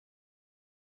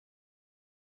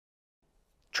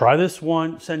Try this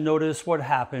once and notice what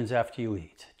happens after you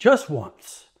eat. Just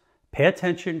once. Pay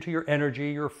attention to your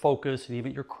energy, your focus, and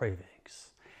even your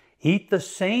cravings. Eat the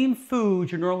same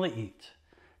foods you normally eat.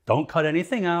 Don't cut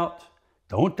anything out.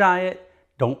 Don't diet.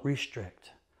 Don't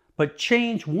restrict. But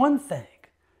change one thing.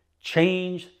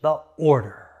 Change the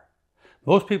order.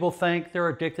 Most people think they're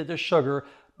addicted to sugar,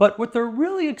 but what they're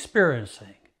really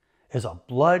experiencing is a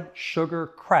blood sugar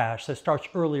crash that starts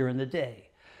earlier in the day.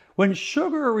 When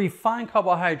sugar or refined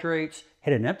carbohydrates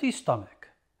hit an empty stomach,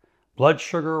 blood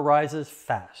sugar rises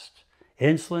fast,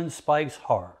 insulin spikes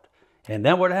hard, and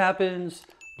then what happens?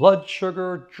 Blood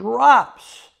sugar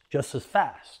drops just as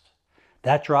fast.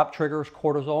 That drop triggers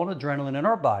cortisol and adrenaline in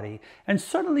our body, and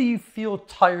suddenly you feel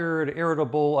tired,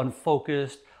 irritable,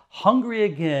 unfocused, hungry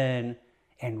again,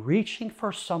 and reaching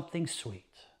for something sweet.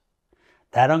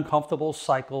 That uncomfortable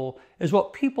cycle is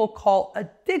what people call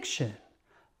addiction.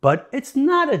 But it's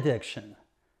not addiction.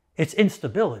 It's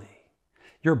instability.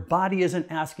 Your body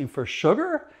isn't asking for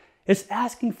sugar. It's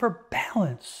asking for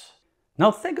balance.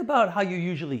 Now think about how you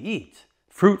usually eat.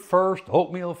 Fruit first,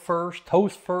 oatmeal first,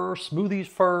 toast first, smoothies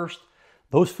first.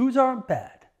 Those foods aren't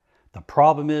bad. The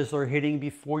problem is they're hitting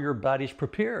before your body's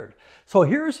prepared. So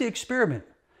here's the experiment.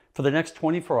 For the next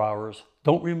 24 hours,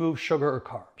 don't remove sugar or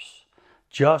carbs.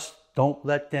 Just don't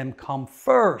let them come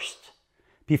first.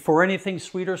 Before anything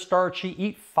sweet or starchy,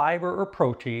 eat fiber or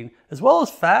protein, as well as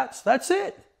fats. That's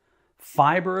it.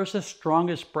 Fiber is the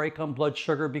strongest brake on blood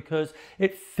sugar because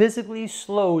it physically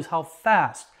slows how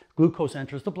fast glucose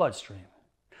enters the bloodstream.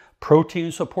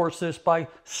 Protein supports this by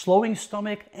slowing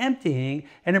stomach emptying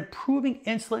and improving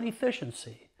insulin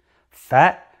efficiency.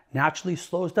 Fat naturally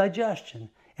slows digestion,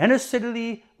 and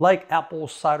acidity, like apple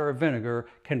cider vinegar,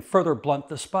 can further blunt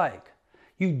the spike.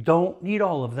 You don't need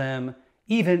all of them.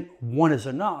 Even one is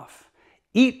enough.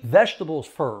 Eat vegetables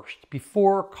first,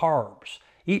 before carbs.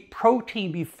 Eat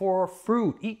protein before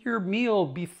fruit. Eat your meal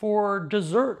before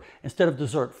dessert instead of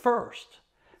dessert first.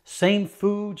 Same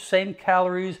food, same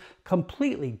calories,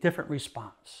 completely different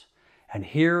response. And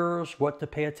here's what to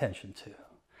pay attention to.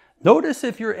 Notice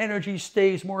if your energy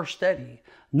stays more steady.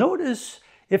 Notice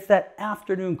if that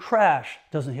afternoon crash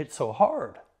doesn't hit so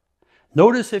hard.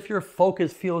 Notice if your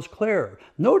focus feels clear.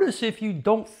 Notice if you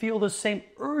don't feel the same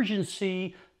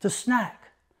urgency to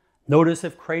snack. Notice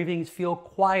if cravings feel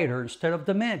quieter instead of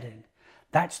demanding.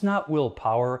 That's not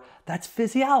willpower, that's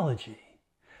physiology.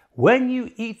 When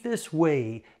you eat this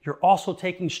way, you're also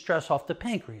taking stress off the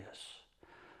pancreas.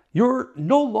 You're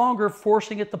no longer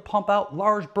forcing it to pump out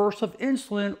large bursts of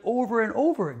insulin over and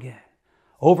over again.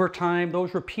 Over time,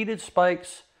 those repeated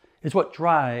spikes is what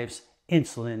drives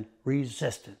insulin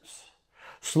resistance.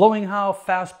 Slowing how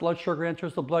fast blood sugar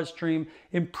enters the bloodstream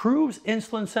improves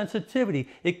insulin sensitivity.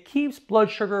 It keeps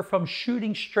blood sugar from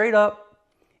shooting straight up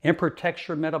and protects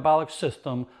your metabolic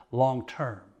system long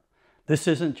term. This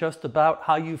isn't just about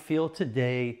how you feel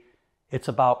today. It's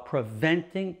about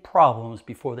preventing problems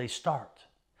before they start.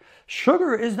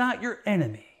 Sugar is not your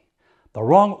enemy. The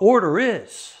wrong order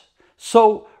is.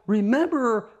 So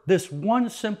remember this one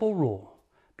simple rule.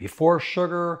 Before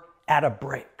sugar, add a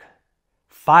break.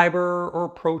 Fiber or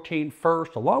protein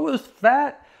first, along with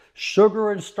fat,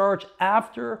 sugar, and starch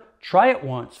after. Try it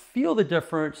once, feel the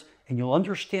difference, and you'll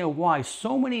understand why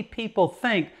so many people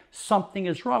think something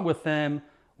is wrong with them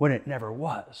when it never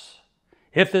was.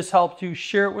 If this helped you,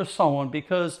 share it with someone,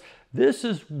 because this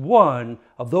is one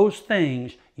of those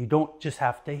things you don't just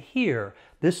have to hear.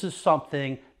 This is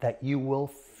something that you will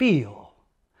feel.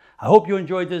 I hope you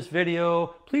enjoyed this video.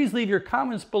 Please leave your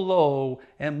comments below,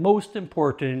 and most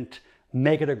important,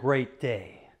 make it a great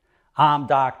day. I'm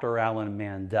Dr. Alan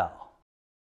Mandell.